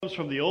Comes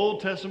from the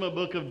Old Testament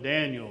book of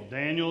Daniel.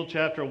 Daniel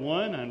chapter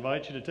 1. I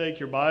invite you to take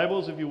your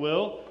Bibles, if you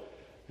will,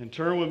 and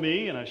turn with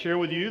me. And I share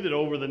with you that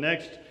over the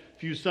next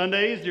few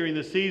Sundays during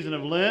the season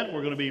of Lent,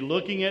 we're going to be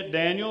looking at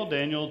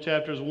Daniel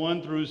chapters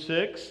 1 through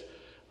 6.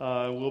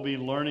 We'll be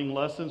learning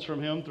lessons from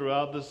him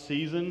throughout this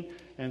season.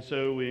 And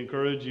so we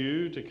encourage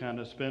you to kind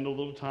of spend a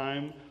little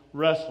time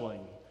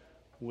wrestling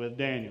with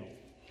Daniel.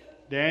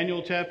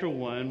 Daniel chapter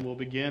 1, we'll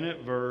begin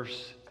at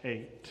verse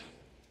 8.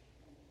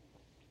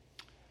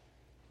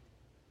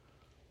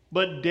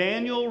 But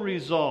Daniel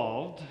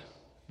resolved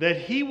that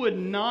he would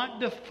not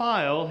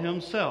defile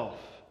himself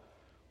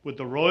with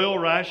the royal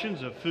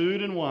rations of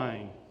food and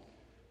wine.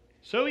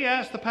 So he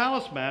asked the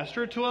palace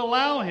master to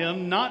allow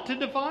him not to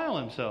defile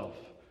himself.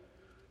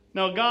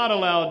 Now God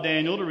allowed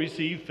Daniel to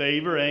receive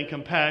favor and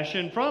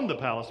compassion from the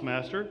palace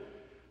master.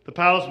 The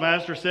palace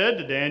master said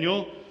to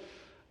Daniel,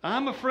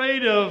 "I'm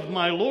afraid of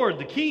my lord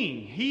the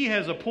king. He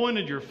has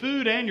appointed your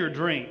food and your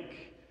drink.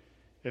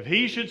 If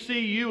he should see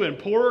you in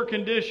poorer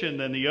condition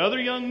than the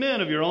other young men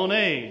of your own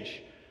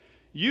age,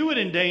 you would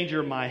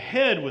endanger my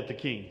head with the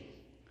king."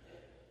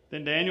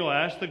 Then Daniel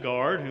asked the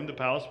guard, whom the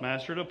palace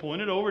master had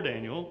appointed over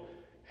Daniel,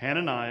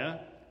 Hananiah,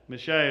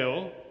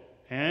 Mishael,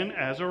 and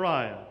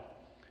Azariah,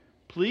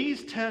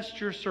 "Please test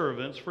your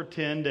servants for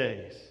 10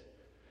 days.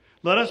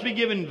 Let us be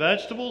given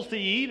vegetables to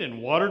eat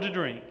and water to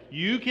drink.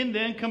 You can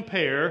then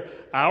compare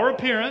our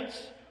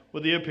appearance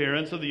with the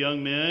appearance of the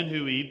young men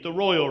who eat the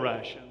royal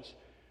rations,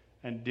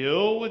 and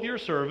deal with your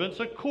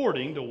servants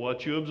according to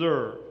what you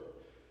observe."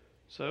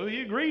 So he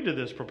agreed to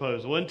this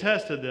proposal and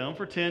tested them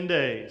for 10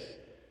 days.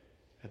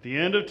 At the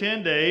end of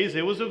 10 days,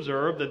 it was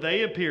observed that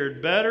they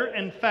appeared better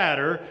and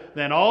fatter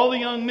than all the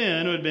young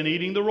men who had been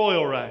eating the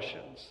royal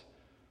rations.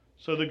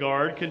 So the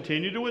guard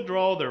continued to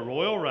withdraw their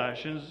royal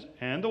rations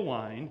and the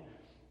wine,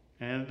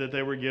 and that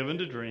they were given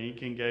to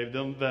drink, and gave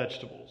them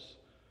vegetables.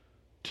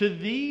 To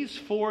these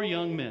 4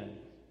 young men,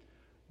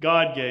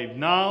 God gave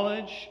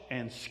knowledge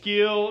and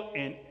skill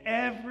in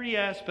every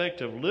aspect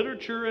of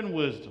literature and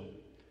wisdom.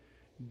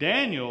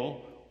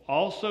 Daniel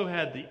also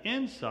had the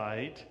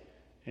insight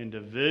into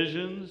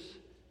visions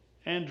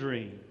and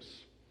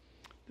dreams.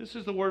 This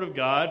is the word of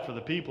God for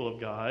the people of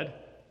God.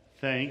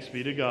 Thanks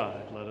be to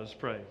God. Let us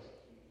pray.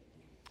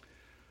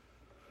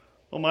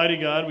 Almighty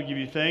God, we give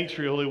you thanks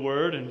for your holy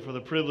word and for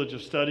the privilege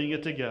of studying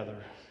it together.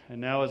 And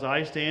now as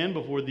I stand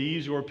before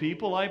these, your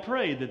people, I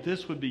pray that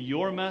this would be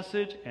your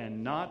message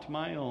and not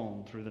my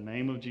own, through the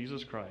name of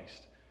Jesus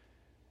Christ.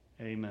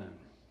 Amen.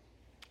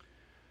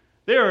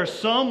 There are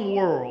some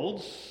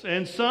worlds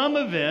and some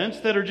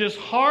events that are just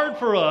hard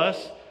for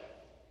us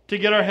to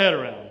get our head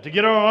around, to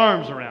get our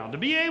arms around, to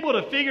be able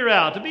to figure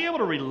out, to be able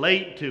to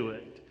relate to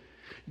it.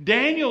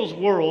 Daniel's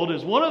world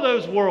is one of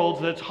those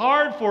worlds that's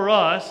hard for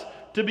us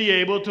to be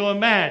able to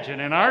imagine.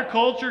 And our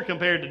culture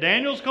compared to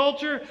Daniel's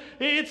culture,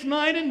 it's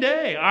night and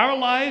day. Our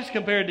lives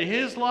compared to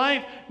his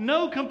life,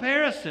 no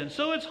comparison.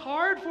 So it's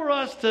hard for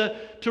us to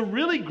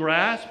really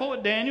grasp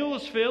what Daniel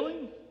was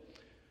feeling.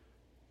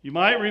 You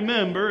might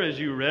remember as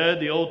you read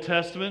the Old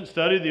Testament,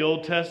 studied the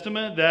Old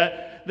Testament,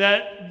 that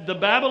the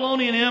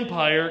Babylonian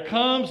Empire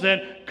comes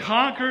and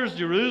conquers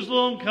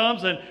Jerusalem,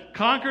 comes and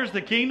conquers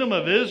the kingdom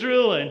of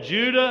Israel and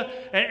Judah,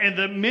 and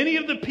that many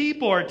of the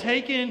people are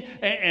taken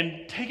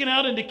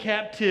out into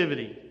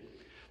captivity.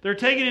 They're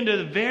taken into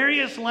the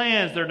various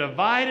lands. They're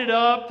divided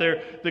up.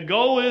 The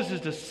goal is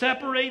to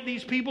separate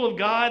these people of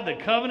God, the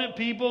covenant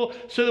people,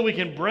 so that we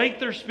can break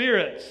their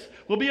spirits.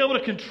 We'll be able to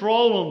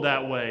control them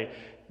that way.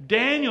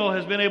 Daniel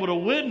has been able to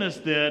witness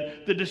then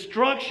the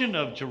destruction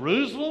of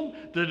Jerusalem,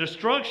 the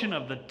destruction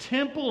of the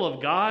temple of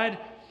God,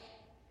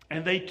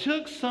 and they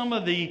took some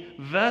of the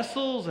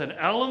vessels and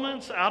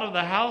elements out of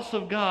the house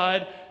of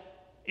God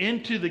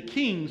into the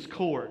king's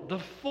court, the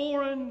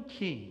foreign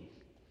king.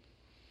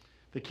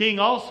 The king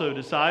also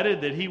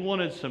decided that he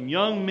wanted some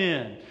young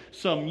men,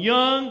 some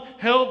young,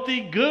 healthy,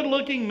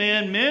 good-looking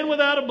men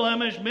without a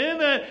blemish, men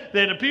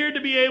that appeared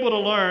to be able to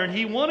learn.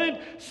 He wanted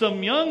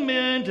some young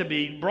men to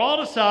be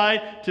brought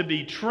aside, to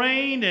be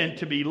trained and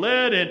to be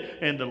led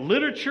in the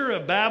literature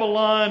of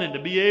Babylon, and to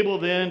be able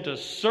then to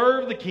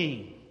serve the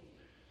king.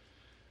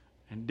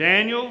 And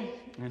Daniel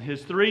and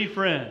his 3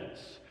 friends,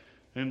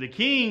 whom the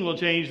king will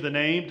change the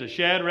name to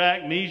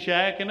Shadrach,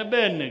 Meshach, and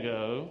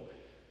Abednego,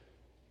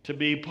 to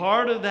be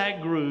part of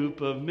that group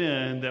of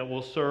men that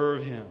will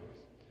serve him.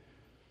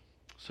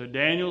 So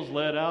Daniel's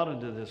led out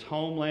into this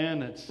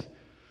homeland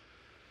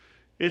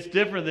it's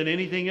different than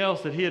anything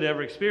else that he had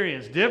ever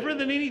experienced. Different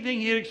than anything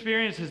he had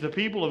experienced as the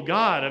people of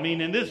God. I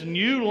mean, in this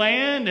new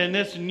land, in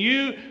this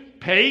new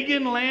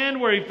pagan land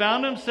where he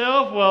found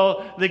himself,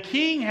 well, the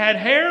king had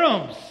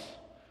harems.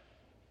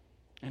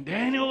 And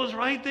Daniel was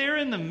right there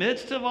in the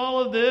midst of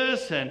all of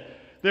this, and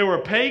there were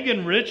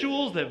pagan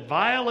rituals that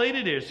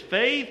violated his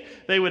faith.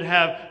 They would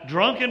have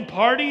drunken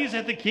parties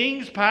at the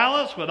king's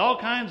palace with all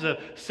kinds of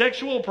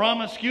sexual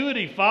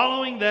promiscuity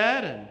following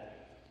that.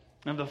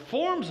 And the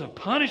forms of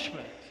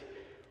punishment.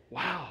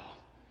 Wow.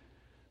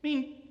 I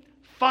mean,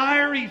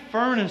 fiery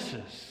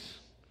furnaces.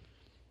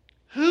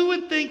 Who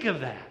would think of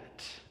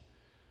that?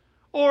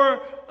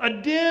 Or a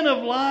den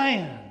of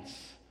lions.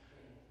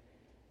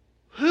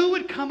 Who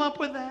would come up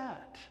with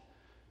that?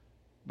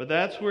 But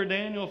that's where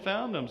Daniel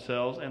found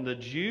themselves, and the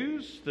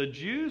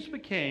Jews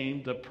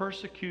became the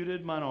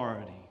persecuted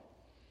minority.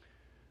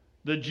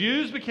 The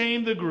Jews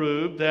became the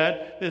group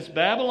that this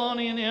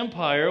Babylonian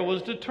Empire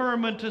was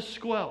determined to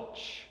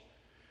squelch.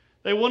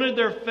 They wanted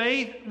their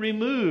faith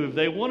removed.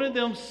 They wanted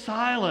them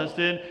silenced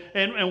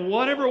in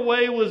whatever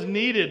way was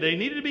needed. They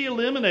needed to be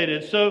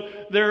eliminated. So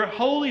their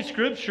holy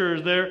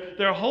scriptures,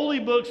 their holy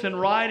books and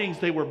writings,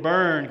 they were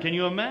burned. Can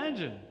you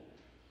imagine?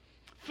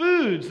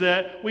 Foods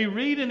that we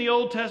read in the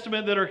Old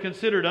Testament that are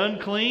considered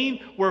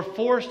unclean were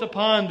forced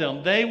upon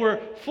them. They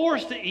were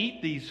forced to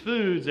eat these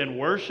foods, and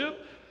worship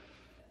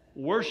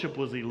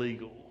was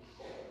illegal.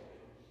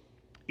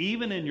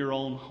 Even in your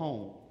own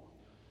home,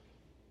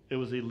 it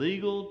was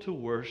illegal to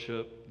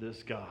worship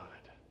this God.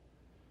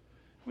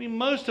 I mean,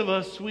 most of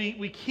us,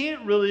 we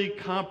can't really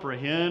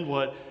comprehend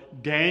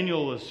what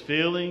Daniel was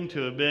feeling,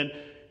 to have been,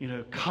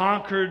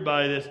 conquered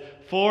by this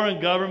foreign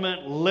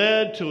government,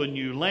 led to a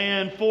new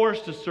land,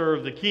 forced to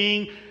serve the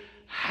king.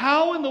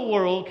 How in the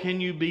world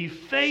can you be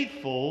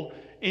faithful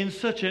in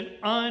such an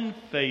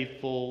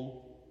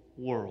unfaithful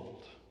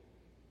world?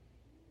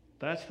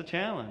 That's the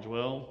challenge.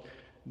 Well,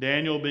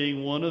 Daniel,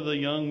 being one of the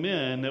young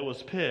men that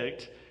was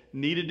picked,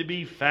 needed to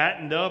be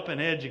fattened up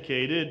and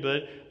educated,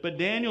 but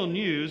Daniel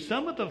knew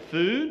some of the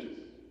food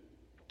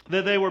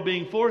that they were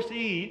being forced to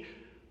eat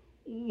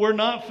were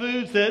not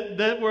foods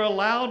that were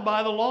allowed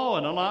by the law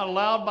and not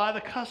allowed by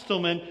the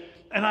custom. And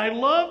I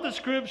love the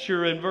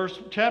scripture in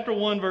chapter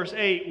 1, verse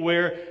 8,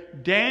 where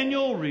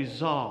Daniel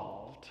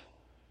resolved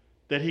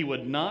that he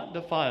would not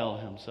defile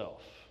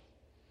himself.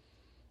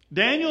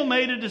 Daniel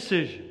made a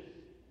decision.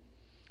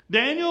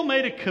 Daniel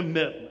made a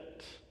commitment.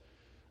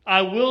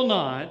 I will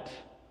not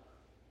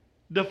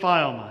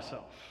defile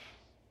myself.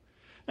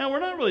 Now, we're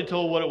not really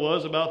told what it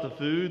was about the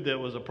food that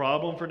was a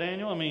problem for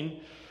Daniel. I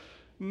mean,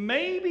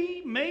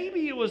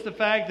 maybe it was the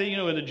fact that,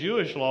 in the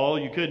Jewish law,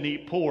 you couldn't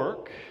eat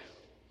pork.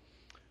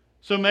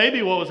 So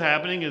maybe what was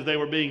happening is they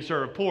were being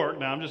served pork.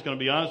 Now, I'm just going to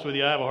be honest with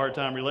you, I have a hard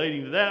time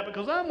relating to that,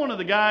 because I'm one of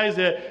the guys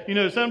that,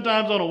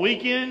 sometimes on a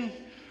weekend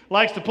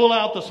likes to pull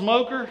out the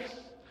smoker.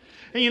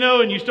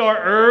 And you start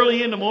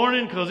early in the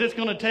morning because it's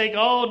going to take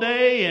all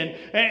day,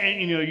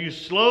 and you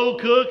slow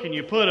cook, and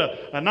you put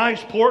a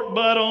nice pork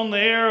butt on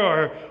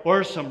there,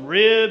 or some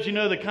ribs,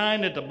 the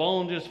kind that the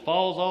bone just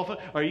falls off of.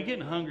 Are you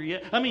getting hungry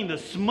yet? I mean, the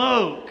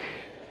smoke,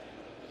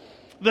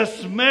 the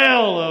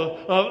smell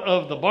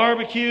of the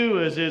barbecue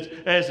as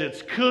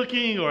it's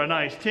cooking, or a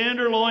nice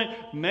tenderloin.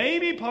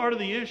 Maybe part of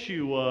the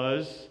issue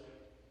was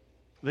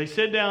they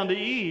sit down to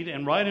eat,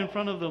 and right in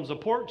front of them is a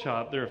pork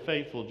chop. They're a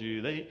faithful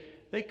Jew.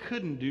 They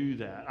couldn't do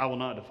that. I will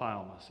not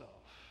defile myself.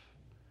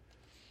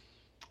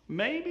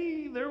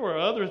 Maybe there were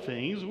other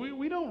things.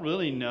 We don't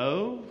really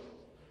know.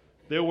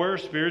 There were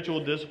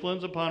spiritual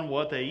disciplines upon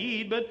what they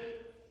eat, but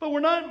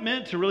we're not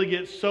meant to really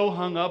get so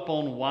hung up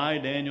on why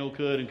Daniel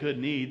could and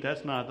couldn't eat.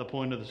 That's not the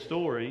point of the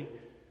story.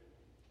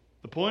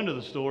 The point of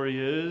the story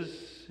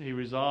is he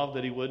resolved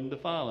that he wouldn't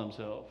defile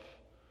himself.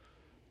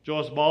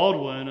 Joyce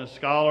Baldwin, a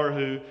scholar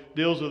who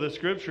deals with the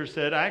scripture,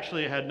 said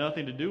actually it had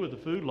nothing to do with the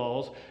food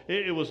laws.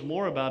 It was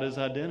more about his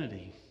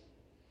identity.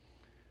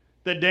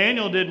 That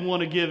Daniel didn't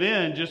want to give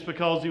in just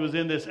because he was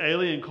in this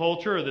alien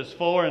culture or this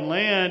foreign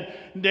land.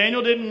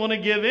 Daniel didn't want to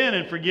give in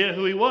and forget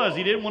who he was.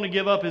 He didn't want to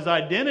give up his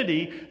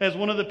identity as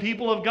one of the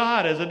people of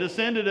God, as a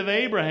descendant of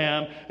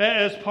Abraham,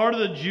 as part of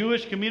the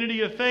Jewish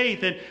community of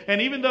faith.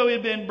 And even though he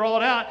had been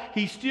brought out,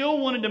 he still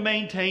wanted to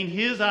maintain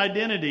his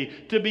identity,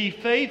 to be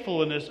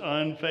faithful in this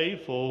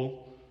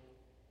unfaithful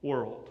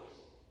world.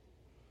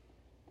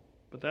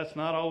 But that's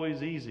not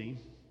always easy.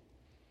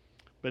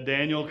 But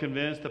Daniel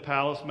convinced the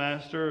palace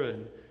master,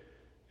 and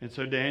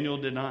so Daniel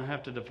did not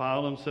have to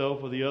defile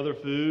himself with the other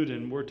food.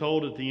 And we're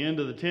told at the end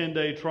of the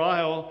 10-day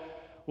trial,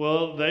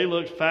 well, they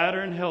looked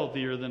fatter and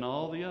healthier than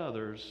all the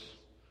others.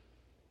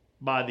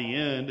 By the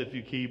end, if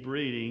you keep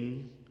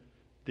reading,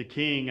 the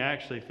king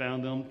actually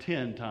found them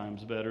 10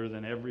 times better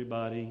than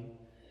everybody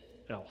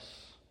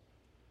else.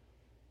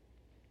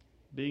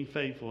 Being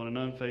faithful in an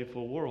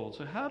unfaithful world.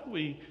 So how do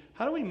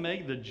we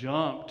make the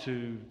jump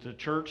to the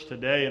church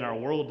today, in our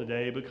world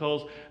today?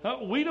 Because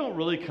we don't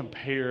really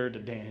compare to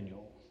Daniel.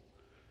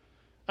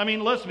 I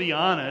mean, let's be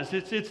honest,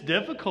 it's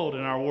difficult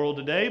in our world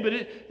today, but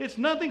it's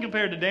nothing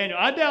compared to Daniel.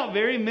 I doubt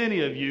very many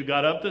of you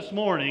got up this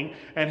morning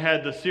and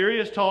had the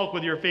serious talk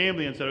with your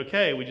family and said,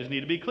 okay, we just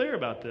need to be clear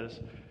about this.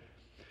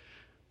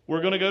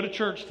 We're going to go to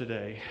church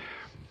today,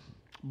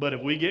 but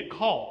if we get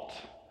caught,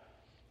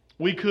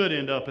 we could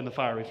end up in the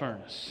fiery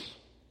furnace.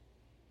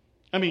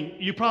 I mean,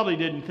 you probably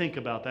didn't think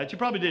about that. You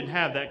probably didn't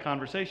have that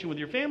conversation with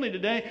your family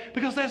today,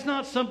 because that's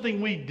not something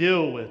we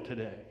deal with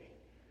today.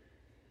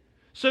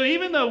 So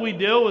even though we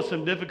deal with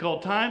some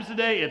difficult times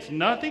today, it's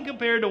nothing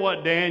compared to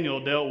what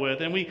Daniel dealt with.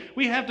 And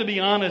we have to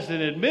be honest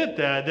and admit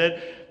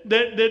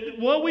that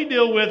what we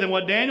deal with and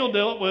what Daniel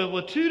dealt with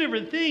were two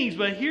different things.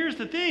 But here's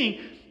the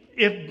thing.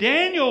 if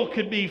Daniel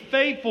could be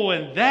faithful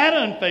in that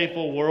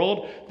unfaithful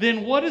world,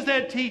 then what does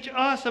that teach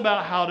us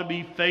about how to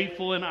be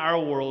faithful in our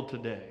world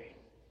today?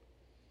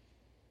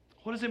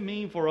 What does it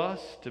mean for us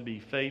to be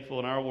faithful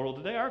in our world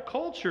today? Our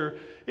culture,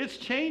 it's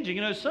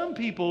changing. Some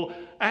people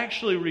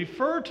actually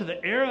refer to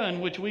the era in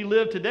which we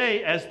live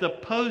today as the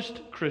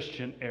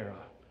post-Christian era.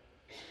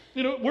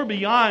 We're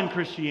beyond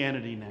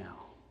Christianity now.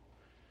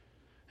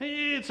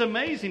 It's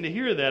amazing to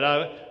hear that.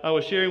 I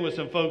was sharing with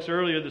some folks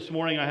earlier this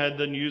morning. I had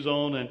the news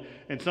on,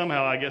 and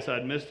somehow I guess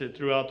I'd missed it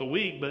throughout the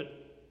week. But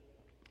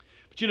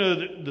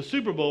the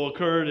Super Bowl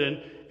occurred,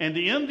 and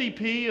the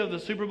MVP of the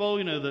Super Bowl,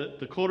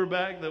 the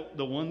quarterback that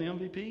won the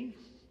MVP,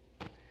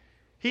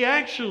 he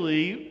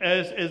actually,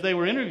 as they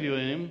were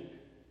interviewing him,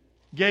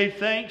 gave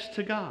thanks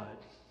to God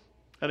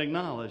and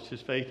acknowledged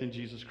his faith in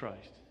Jesus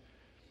Christ.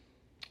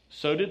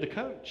 So did the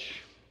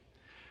coach.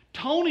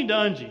 Tony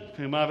Dungy,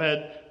 whom I've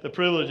had the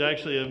privilege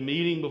actually of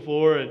meeting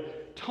before, and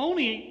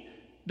Tony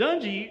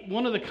Dungy,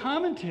 one of the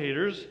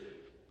commentators,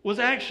 was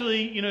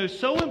actually,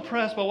 so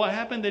impressed by what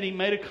happened that he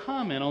made a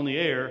comment on the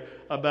air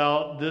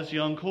about this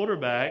young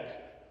quarterback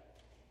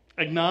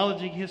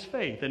acknowledging his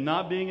faith and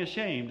not being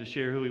ashamed to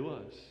share who he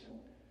was.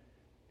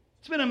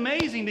 It's been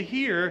amazing to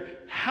hear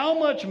how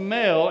much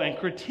mail and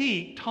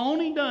critique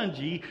Tony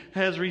Dungy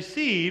has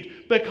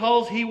received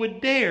because he would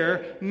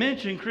dare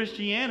mention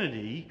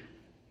Christianity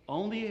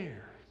on the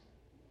air.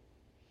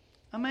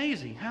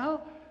 Amazing.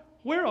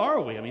 Where are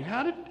we?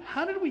 How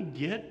did we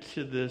get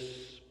to this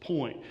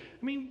point?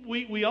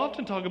 We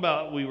often talk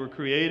about we were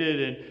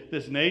created and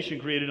this nation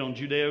created on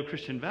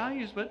Judeo-Christian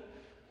values, but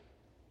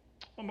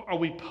are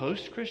we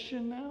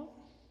post-Christian now?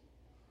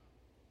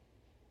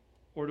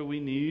 Or do we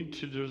need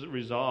to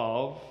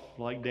resolve,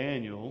 like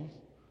Daniel,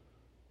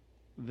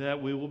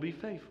 that we will be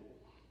faithful?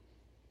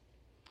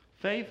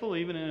 Faithful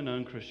even in an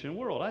unchristian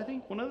world. I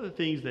think one of the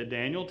things that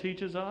Daniel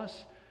teaches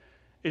us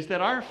is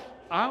that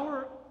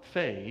our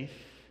faith,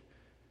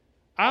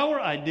 our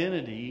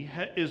identity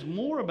is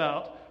more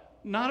about,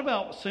 not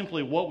about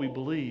simply what we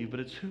believe,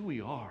 but it's who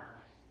we are.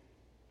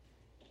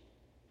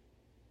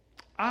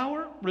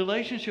 Our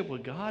relationship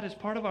with God is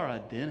part of our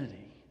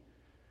identity.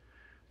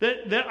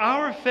 That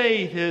our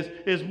faith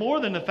is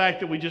more than the fact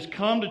that we just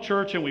come to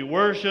church and we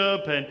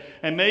worship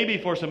and maybe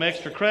for some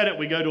extra credit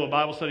we go to a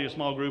Bible study, a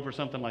small group or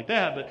something like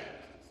that. But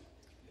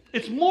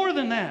it's more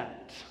than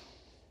that.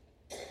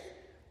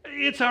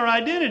 It's our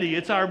identity,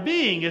 it's our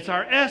being, it's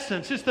our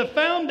essence, it's the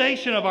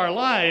foundation of our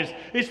lives,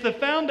 it's the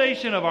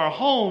foundation of our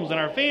homes and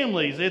our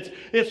families,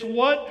 it's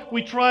what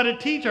we try to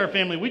teach our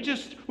family. We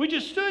just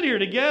stood here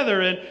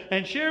together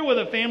and share with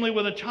a family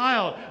with a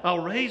child. I'll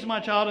raise my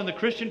child in the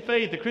Christian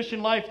faith, the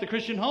Christian life, the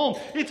Christian home.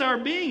 It's our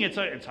being, it's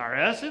our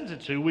essence,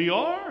 it's who we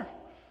are.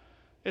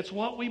 It's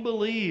what we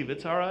believe,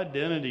 it's our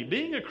identity.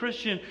 Being a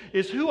Christian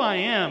is who I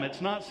am,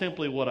 it's not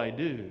simply what I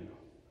do.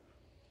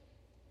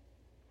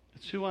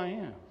 It's who I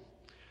am.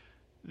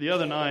 The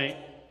other night,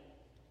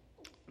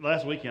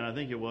 last weekend I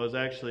think it was,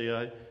 actually,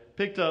 I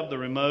picked up the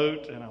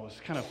remote and I was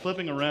kind of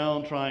flipping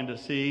around trying to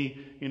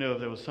see, if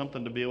there was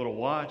something to be able to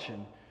watch.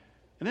 And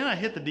then I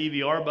hit the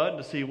DVR button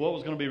to see what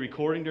was going to be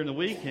recording during the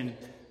week.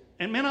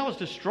 And man, I was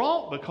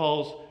distraught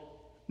because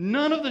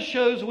none of the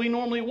shows we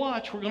normally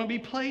watch were going to be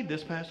played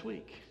this past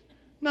week.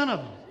 None of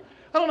them.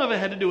 I don't know if it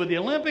had to do with the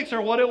Olympics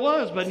or what it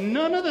was, but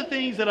none of the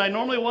things that I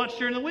normally watch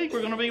during the week were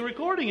going to be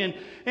recording. And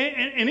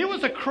it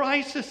was a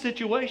crisis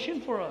situation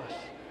for us.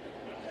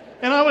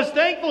 And I was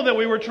thankful that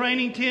we were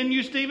training 10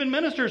 new Stephen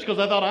ministers because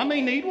I thought I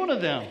may need one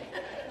of them.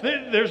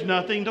 There's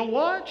nothing to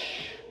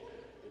watch.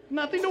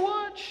 Nothing to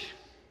watch.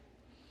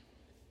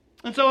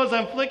 And so as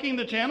I'm flicking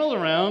the channel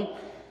around,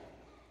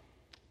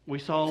 we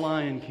saw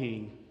Lion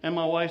King. And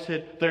my wife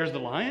said, there's the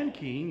Lion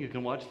King. You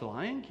can watch the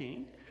Lion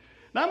King.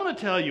 Now I'm going to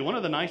tell you, one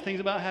of the nice things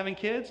about having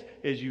kids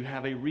is you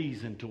have a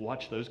reason to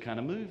watch those kind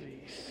of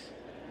movies.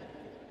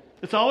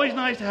 It's always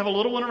nice to have a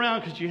little one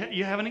around because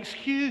you have an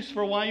excuse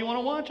for why you want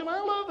to watch them. I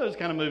love those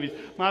kind of movies.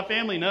 My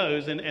family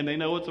knows, and they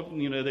know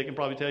they can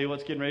probably tell you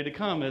what's getting ready to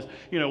come. Is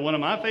one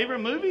of my favorite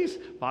movies,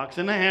 Fox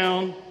and the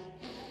Hound.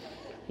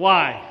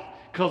 Why?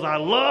 Because I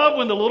love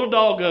when the little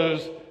dog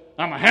goes,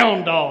 "I'm a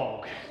hound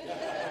dog."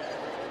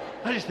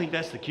 I just think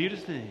that's the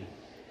cutest thing.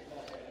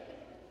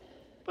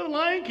 But the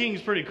Lion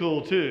King's pretty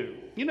cool too.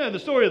 The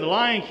story of the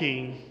Lion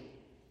King.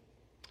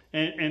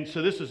 And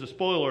so this is a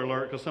spoiler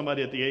alert because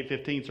somebody at the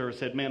 8:15 service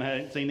said, man, I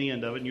hadn't seen the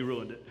end of it and you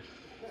ruined it.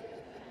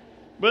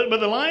 But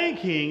the Lion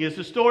King is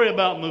the story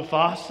about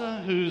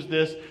Mufasa, who's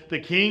the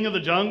king of the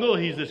jungle.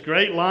 He's this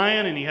great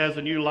lion and he has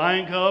a new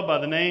lion cub by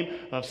the name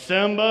of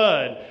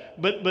Simba.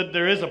 But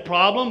there is a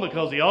problem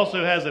because he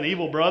also has an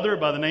evil brother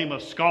by the name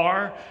of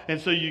Scar. And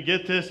so you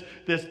get this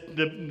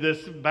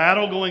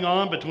battle going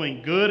on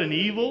between good and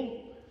evil.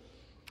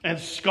 And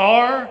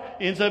Scar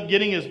ends up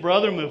getting his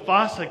brother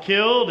Mufasa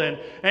killed. And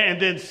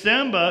then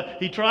Simba,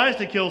 he tries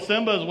to kill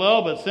Simba as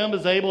well, but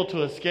Simba's able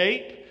to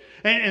escape.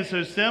 And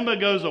so Simba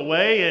goes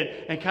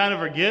away and kind of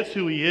forgets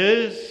who he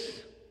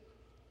is.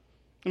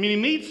 He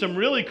meets some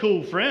really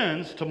cool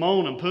friends,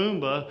 Timon and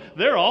Pumbaa.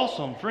 They're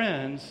awesome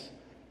friends.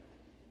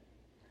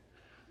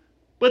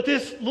 But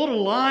this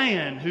little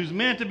lion, who's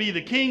meant to be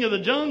the king of the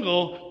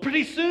jungle,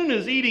 pretty soon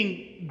is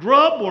eating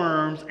grub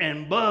worms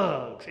and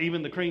bugs,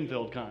 even the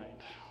cream-filled kind.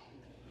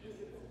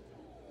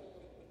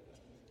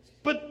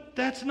 But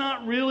that's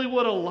not really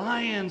what a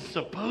lion's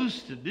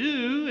supposed to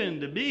do and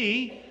to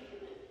be.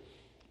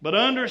 But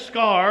under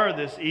Scar,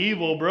 this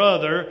evil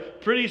brother,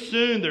 pretty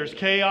soon there's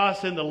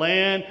chaos in the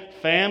land,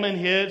 famine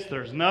hits,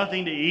 there's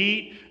nothing to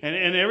eat,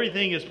 and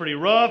everything is pretty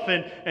rough,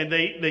 and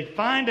they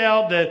find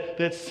out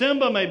that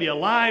Simba may be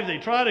alive. They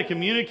try to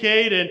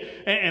communicate,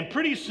 and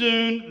pretty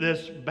soon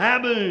this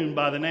baboon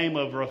by the name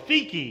of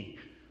Rafiki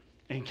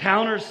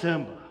encounters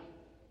Simba,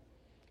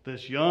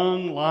 this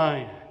young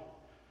lion.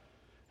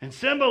 And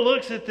Simba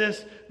looks at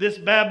this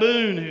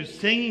baboon who's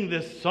singing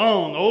this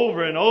song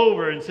over and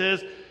over and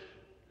says,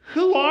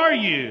 "Who are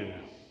you?"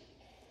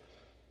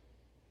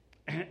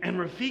 And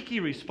Rafiki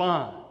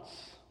responds,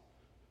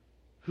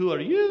 "Who are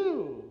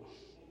you?"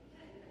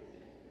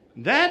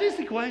 That is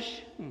the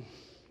question.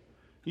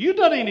 You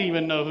don't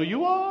even know who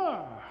you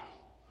are.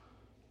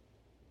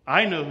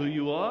 I know who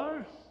you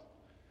are.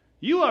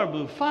 You are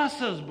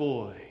Mufasa's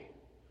boy.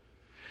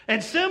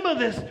 And Simba,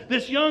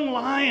 this young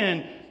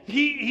lion,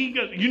 he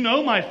goes, "You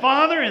know my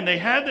father?" And they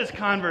have this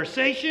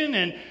conversation,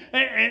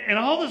 and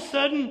all of a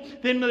sudden,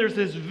 then there's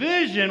this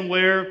vision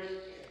where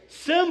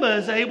Simba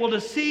is able to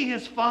see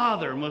his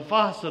father,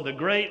 Mufasa, the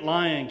great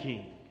Lion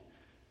King.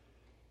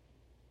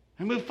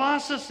 And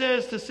Mufasa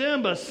says to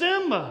Simba,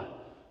 "Simba,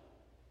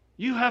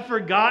 you have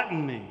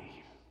forgotten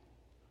me."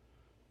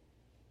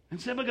 And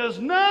Simba goes,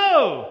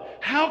 "No,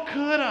 how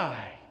could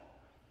I?"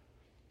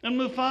 And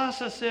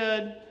Mufasa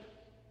said,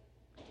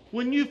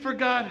 "When you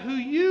forgot who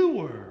you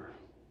were,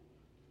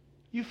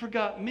 you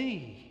forgot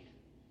me.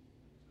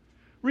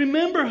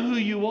 Remember who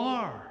you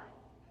are.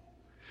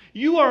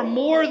 You are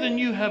more than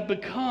you have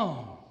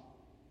become.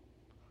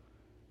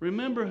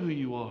 Remember who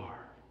you are."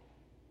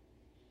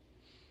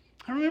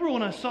 I remember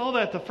when I saw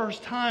that the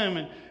first time,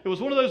 and it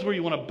was one of those where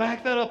you want to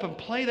back that up and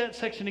play that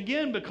section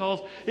again,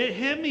 because it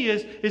hit me.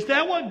 Is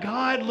that what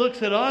God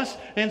looks at us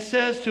and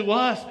says to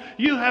us?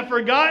 "You have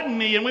forgotten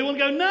me." And we want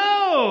to go,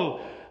 "No,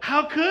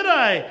 how could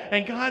I?"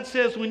 And God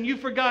says, "When you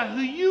forgot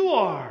who you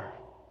are,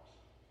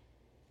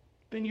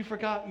 then you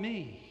forgot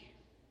me."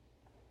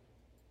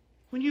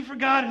 When you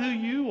forgot who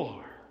you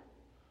are,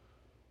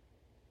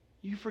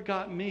 you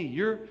forgot me.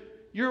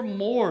 You're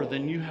more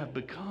than you have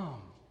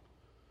become.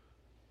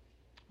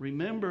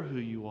 Remember who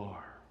you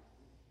are.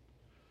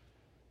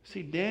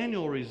 See,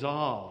 Daniel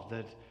resolved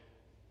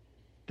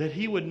that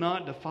he would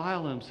not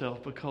defile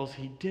himself because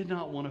he did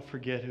not want to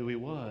forget who he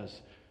was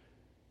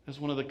as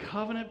one of the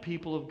covenant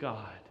people of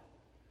God.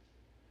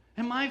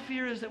 And my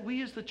fear is that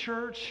we as the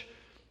church,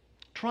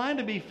 trying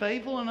to be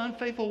faithful in an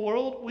unfaithful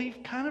world,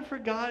 we've kind of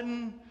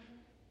forgotten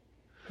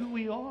who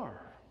we are.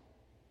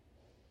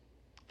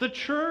 The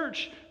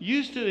church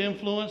used to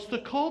influence the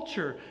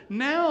culture.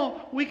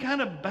 Now we kind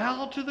of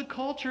bow to the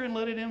culture and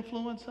let it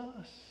influence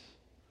us.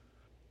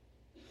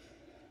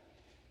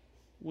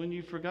 When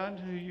you've forgotten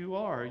who you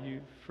are,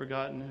 you've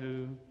forgotten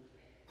who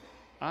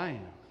I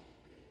am.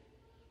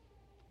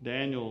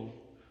 Daniel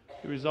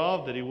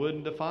resolved that he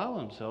wouldn't defile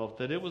himself,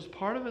 that it was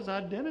part of his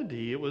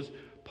identity. It was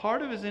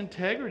part of his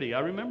integrity.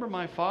 I remember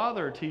my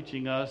father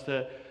teaching us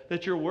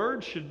that your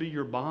word should be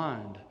your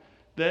bond.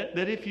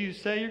 That if you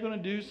say you're going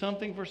to do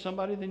something for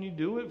somebody, then you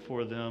do it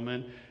for them.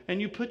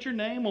 And you put your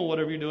name on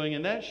whatever you're doing,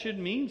 and that should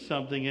mean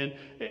something.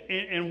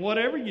 And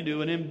whatever you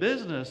do, and in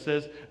business,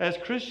 as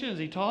Christians,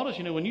 he taught us,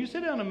 when you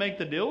sit down and make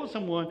the deal with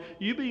someone,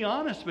 you be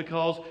honest,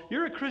 because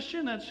you're a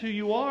Christian, that's who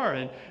you are.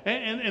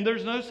 And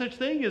there's no such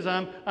thing as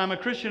I'm a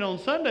Christian on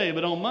Sunday,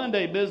 but on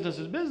Monday, business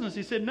is business.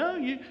 He said,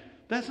 no,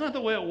 that's not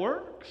the way it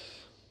works.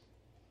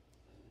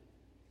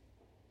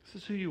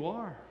 This is who you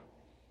are.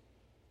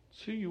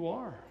 It's who you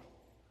are.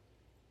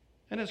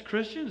 And as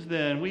Christians,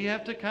 then, we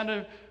have to kind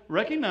of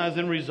recognize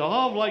and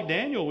resolve like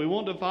Daniel. We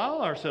won't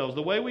defile ourselves.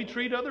 The way we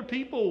treat other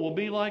people will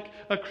be like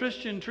a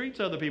Christian treats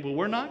other people.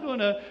 We're not going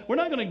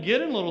to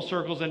get in little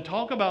circles and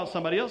talk about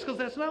somebody else, because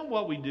that's not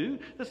what we do.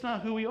 That's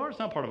not who we are. It's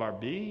not part of our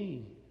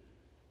being.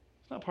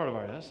 It's not part of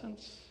our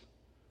essence.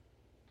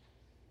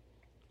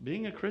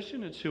 Being a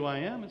Christian, it's who I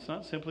am. It's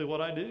not simply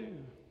what I do.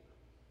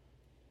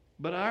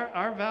 But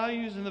our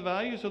values and the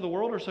values of the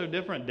world are so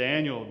different.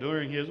 Daniel,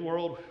 during his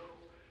world,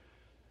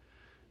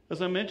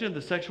 as I mentioned,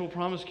 the sexual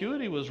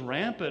promiscuity was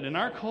rampant. In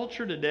our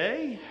culture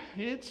today,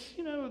 it's,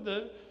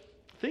 the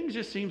things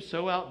just seem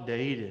so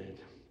outdated.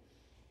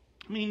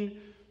 I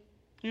mean,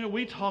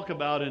 we talk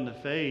about in the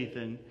faith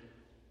and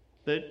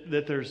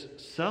that there's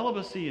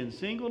celibacy in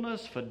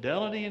singleness,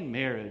 fidelity in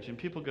marriage. And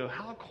people go,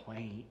 how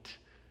quaint.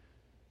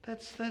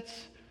 That's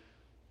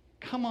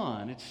come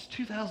on, it's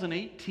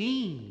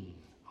 2018.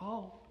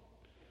 Oh,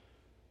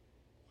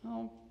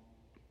 well,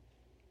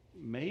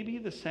 maybe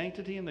the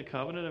sanctity and the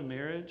covenant of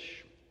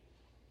marriage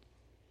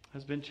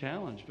has been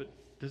challenged, but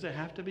does it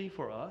have to be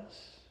for us?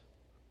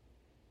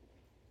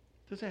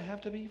 Does it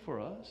have to be for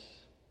us?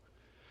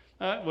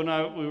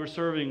 We were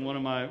serving one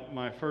of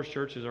my first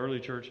churches, early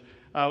church,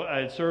 I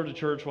had served a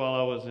church while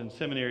I was in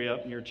seminary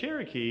up near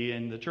Cherokee,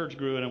 and the church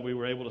grew, and we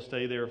were able to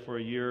stay there for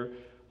a year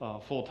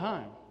full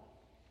time.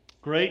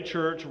 Great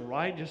church,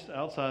 right just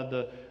outside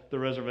the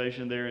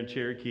reservation there in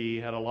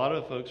Cherokee. Had a lot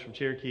of folks from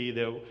Cherokee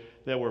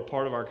that were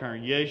part of our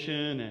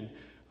congregation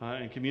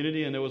and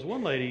community. And there was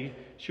one lady,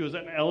 she was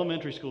an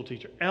elementary school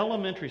teacher.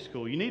 Elementary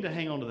school, you need to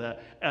hang on to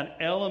that. An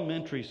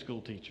elementary school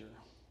teacher.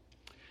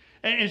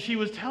 And she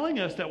was telling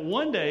us that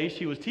one day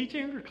she was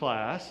teaching her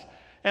class,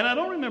 and I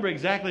don't remember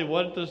exactly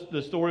what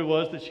the story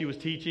was that she was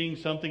teaching,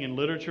 something in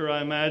literature,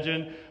 I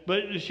imagine,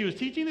 but she was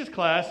teaching this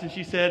class, and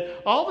she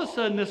said, all of a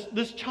sudden,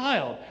 this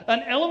child,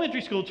 an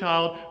elementary school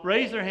child,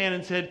 raised their hand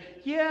and said,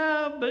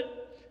 yeah,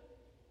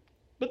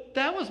 but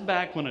that was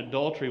back when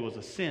adultery was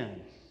a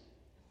sin.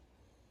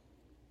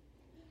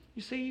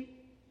 You see,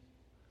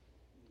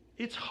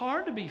 it's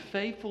hard to be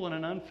faithful in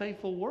an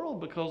unfaithful world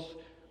because,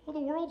 well,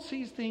 the world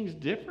sees things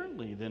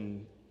differently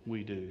than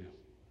we do.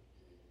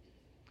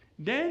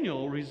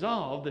 Daniel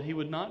resolved that he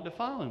would not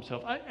defile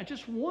himself. I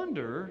just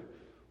wonder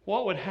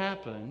what would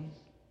happen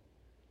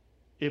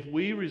if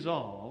we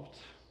resolved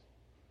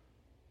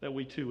that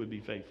we too would be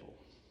faithful.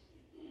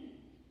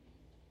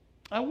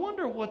 I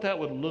wonder what that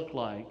would look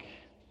like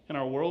in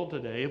our world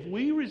today if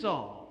we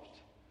resolved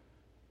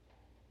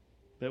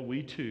that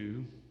we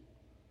too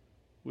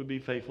would be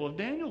faithful. If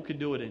Daniel could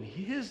do it in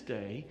his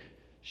day,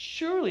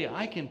 surely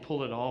I can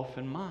pull it off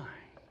in mine.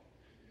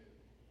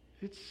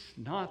 It's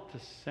not the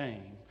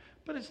same.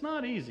 But it's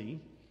not easy.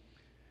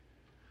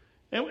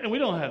 And we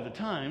don't have the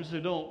time, so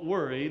don't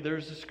worry.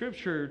 There's a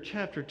scripture,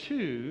 chapter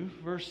 2,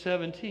 verse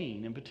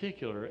 17 in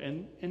particular.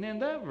 And in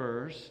that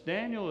verse,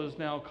 Daniel is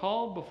now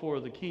called before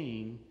the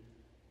king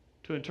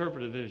to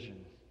interpret a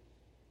vision.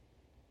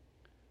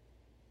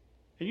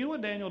 And you know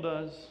what Daniel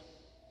does?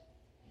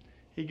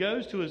 He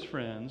goes to his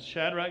friends,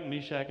 Shadrach,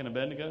 Meshach, and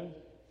Abednego,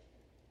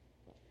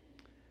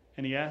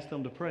 and he asks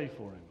them to pray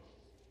for him.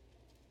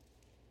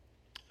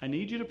 I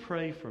need you to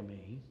pray for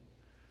me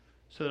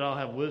so that I'll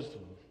have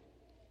wisdom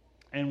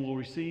and will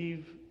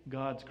receive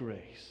God's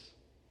grace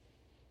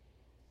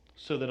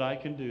so that I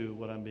can do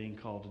what I'm being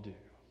called to do.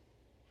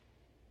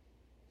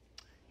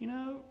 You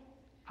know,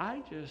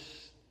 I just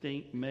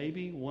think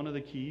maybe one of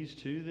the keys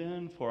too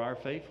then for our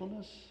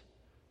faithfulness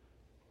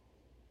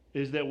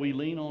is that we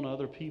lean on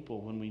other people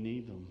when we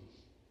need them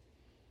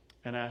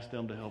and ask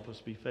them to help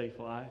us be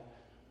faithful. I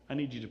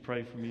need you to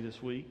pray for me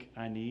this week.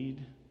 I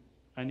need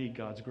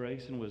God's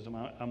grace and wisdom.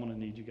 I'm going to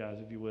need you guys,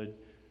 if you would,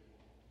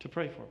 to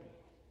pray for me.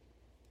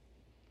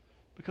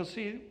 Because,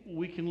 see,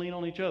 we can lean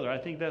on each other. I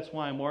think that's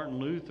why Martin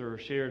Luther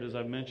shared, as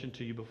I've mentioned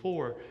to you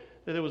before,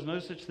 that there was no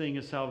such thing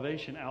as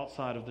salvation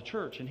outside of the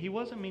church. And he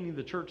wasn't meaning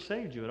the church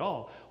saved you at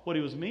all. What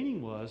he was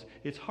meaning was,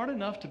 it's hard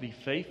enough to be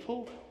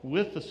faithful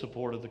with the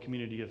support of the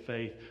community of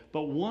faith,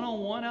 but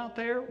one-on-one out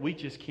there, we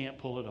just can't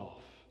pull it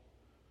off.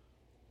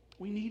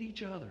 We need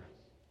each other.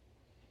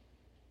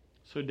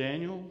 So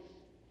Daniel,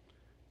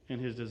 in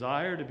his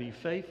desire to be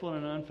faithful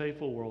in an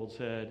unfaithful world,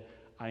 said,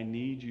 I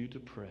need you to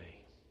pray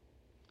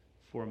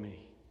for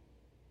me.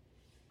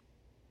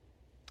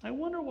 I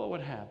wonder what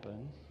would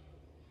happen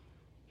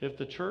if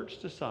the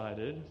church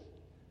decided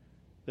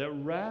that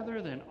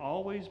rather than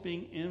always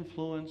being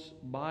influenced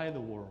by the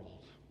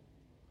world,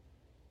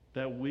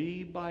 that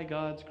we, by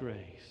God's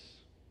grace,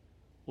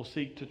 will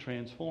seek to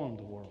transform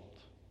the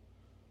world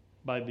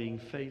by being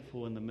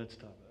faithful in the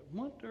midst of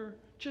it.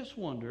 Just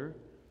wonder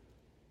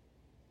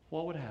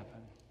what would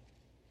happen.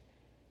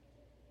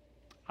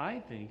 I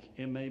think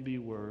it may be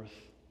worth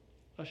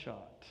a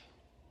shot.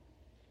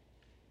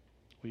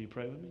 Will you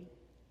pray with me?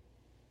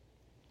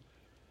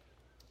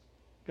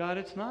 God,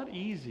 it's not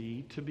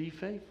easy to be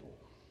faithful,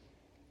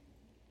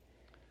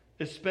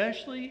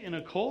 especially in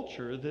a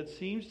culture that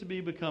seems to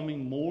be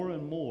becoming more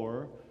and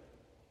more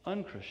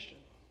unchristian.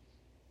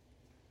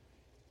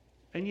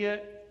 And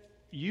yet,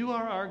 you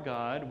are our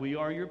God, we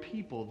are your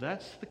people.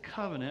 That's the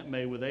covenant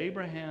made with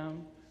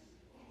Abraham,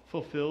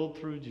 fulfilled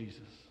through Jesus.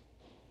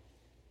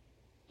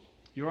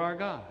 You're our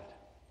God.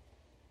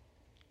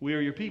 We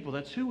are your people.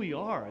 That's who we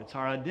are. It's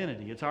our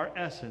identity. It's our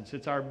essence.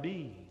 It's our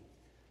being.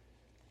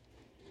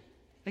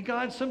 And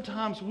God,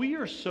 sometimes we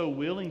are so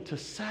willing to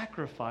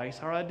sacrifice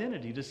our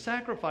identity, to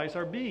sacrifice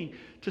our being,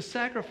 to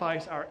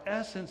sacrifice our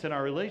essence and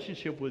our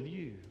relationship with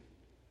you.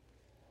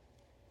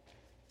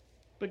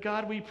 But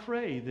God, we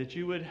pray that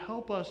you would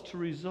help us to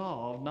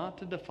resolve not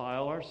to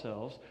defile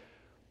ourselves,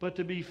 but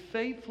to be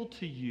faithful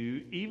to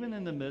you even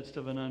in the midst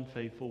of an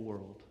unfaithful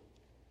world.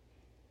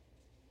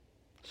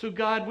 So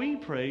God, we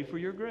pray for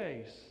your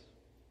grace.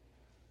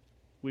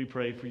 We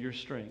pray for your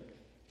strength.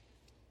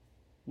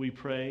 We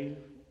pray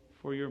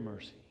for your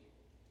mercy,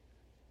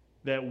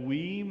 that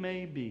we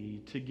may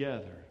be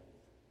together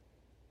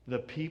the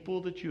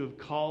people that you have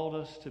called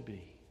us to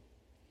be.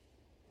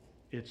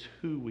 It's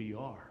who we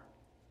are,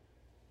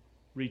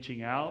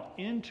 reaching out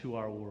into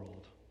our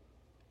world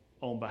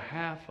on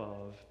behalf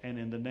of and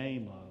in the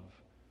name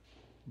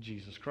of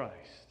Jesus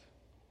Christ.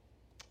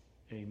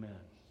 Amen.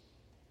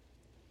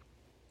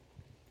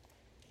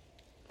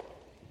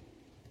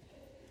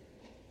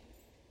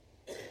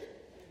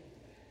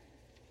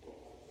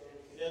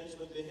 ends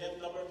with the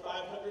hymn number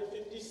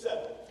 557,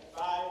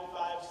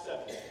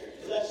 557.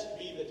 Blessed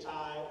be the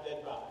tie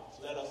that binds.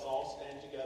 Let us all stand together.